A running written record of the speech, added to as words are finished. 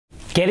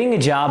Getting a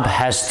job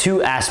has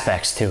two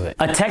aspects to it,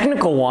 a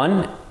technical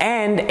one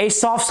and a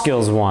soft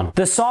skills one.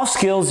 The soft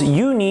skills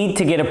you need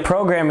to get a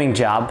programming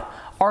job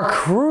are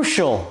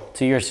crucial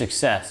to your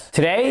success.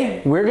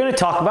 Today, we're going to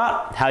talk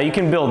about how you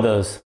can build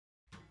those.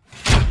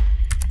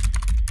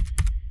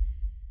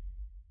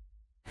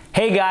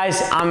 Hey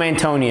guys, I'm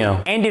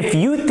Antonio, and if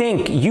you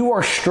think you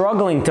are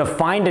struggling to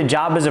find a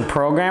job as a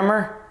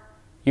programmer,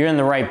 you're in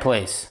the right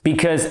place,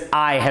 because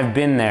I have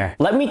been there.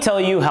 Let me tell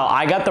you how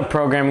I got the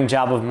programming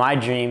job of my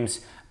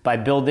dreams by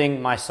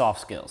building my soft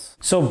skills.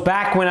 So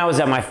back when I was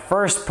at my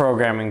first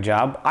programming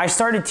job, I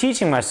started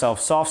teaching myself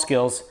soft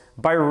skills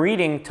by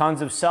reading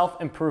tons of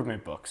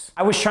self-improvement books.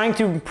 I was trying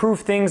to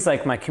improve things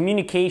like my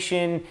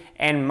communication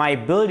and my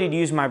ability to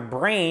use my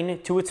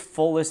brain to its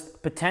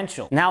fullest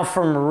potential. Now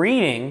from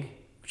reading,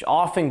 which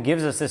often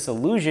gives us this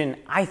illusion,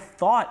 I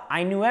thought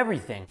I knew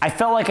everything. I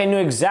felt like I knew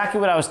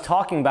exactly what I was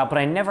talking about, but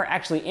I never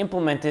actually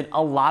implemented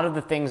a lot of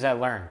the things I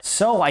learned.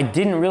 So I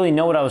didn't really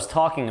know what I was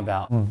talking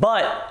about,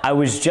 but I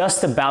was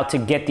just about to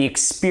get the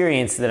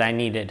experience that I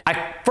needed.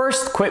 I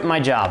first quit my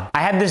job.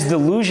 I had this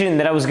delusion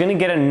that I was gonna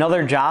get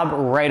another job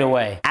right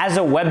away as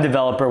a web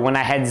developer when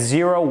I had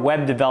zero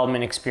web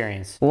development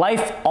experience.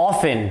 Life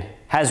often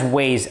has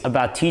ways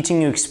about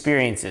teaching you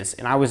experiences,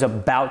 and I was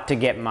about to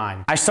get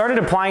mine. I started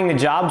applying to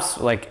jobs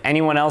like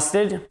anyone else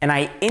did, and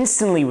I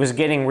instantly was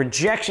getting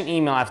rejection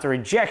email after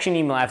rejection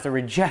email after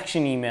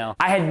rejection email.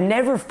 I had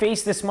never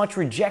faced this much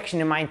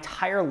rejection in my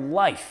entire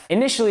life.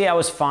 Initially, I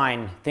was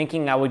fine,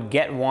 thinking I would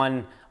get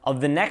one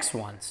of the next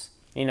ones,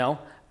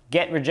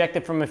 get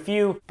rejected from a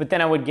few, but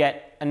then I would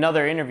get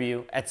another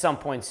interview at some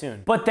point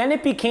soon. But then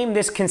it became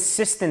this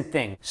consistent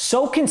thing.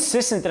 So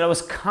consistent that I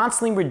was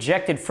constantly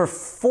rejected for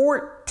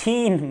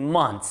 14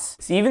 months.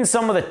 So even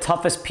some of the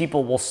toughest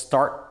people will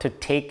start to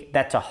take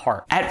that to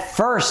heart. At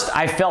first,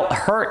 I felt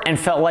hurt and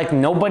felt like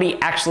nobody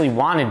actually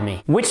wanted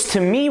me, which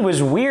to me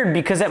was weird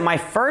because at my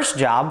first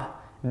job,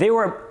 they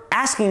were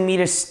asking me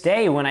to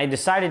stay when I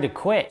decided to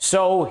quit.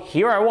 So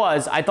here I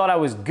was, I thought I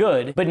was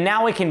good, but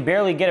now I can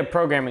barely get a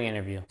programming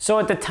interview. So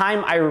at the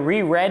time I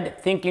reread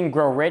Think and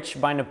Grow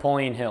Rich by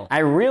Napoleon Hill. I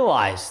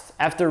realized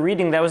after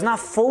reading that I was not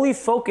fully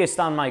focused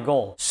on my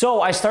goal.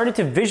 So I started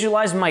to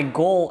visualize my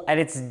goal at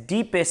its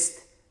deepest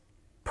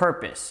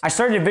purpose. I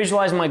started to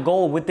visualize my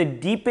goal with the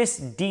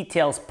deepest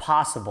details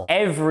possible.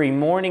 Every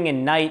morning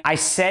and night, I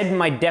said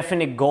my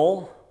definite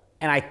goal,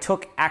 and I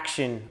took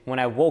action when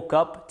I woke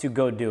up to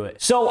go do it.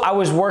 So I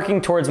was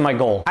working towards my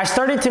goal. I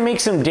started to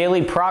make some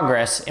daily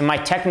progress in my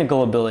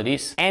technical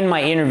abilities and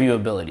my interview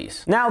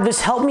abilities. Now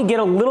this helped me get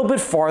a little bit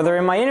farther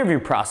in my interview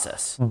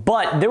process,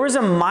 but there was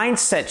a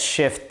mindset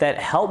shift that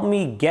helped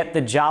me get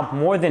the job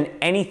more than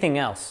anything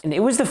else. And it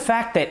was the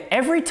fact that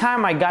every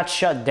time I got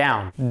shut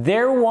down,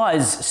 there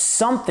was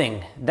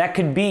something that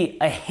could be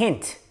a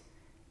hint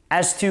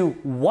as to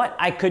what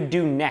I could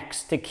do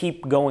next to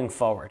keep going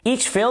forward.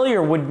 Each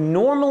failure would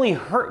normally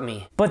hurt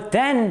me, but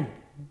then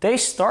they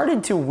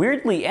started to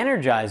weirdly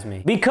energize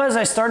me because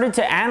I started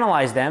to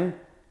analyze them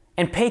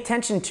and pay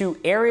attention to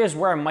areas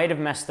where I might have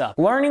messed up.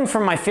 Learning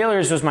from my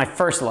failures was my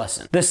first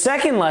lesson. The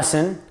second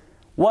lesson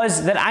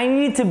was that I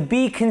needed to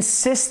be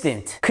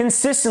consistent.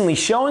 Consistently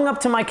showing up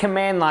to my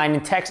command line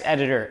and text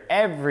editor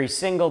every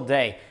single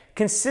day,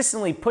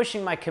 consistently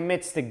pushing my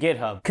commits to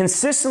GitHub,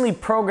 consistently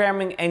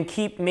programming and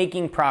keep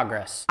making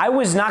progress. I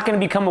was not going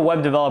to become a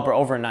web developer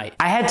overnight.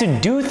 I had to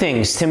do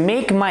things to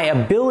make my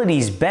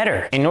abilities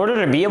better in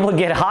order to be able to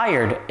get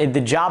hired at the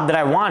job that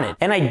I wanted.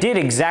 And I did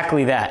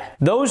exactly that.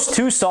 Those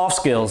two soft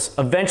skills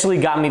eventually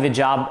got me the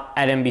job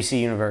at NBC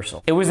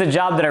Universal. It was the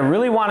job that I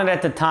really wanted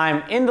at the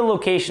time, in the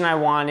location I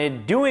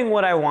wanted, doing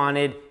what I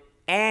wanted,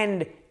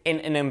 and in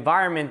an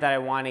environment that I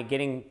wanted,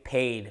 getting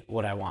paid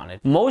what I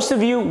wanted. Most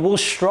of you will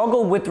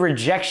struggle with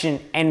rejection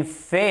and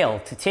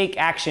fail to take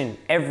action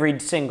every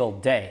single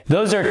day.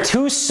 Those are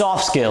two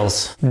soft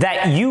skills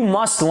that you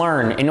must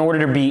learn in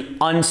order to be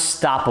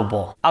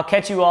unstoppable. I'll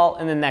catch you all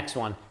in the next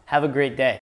one. Have a great day.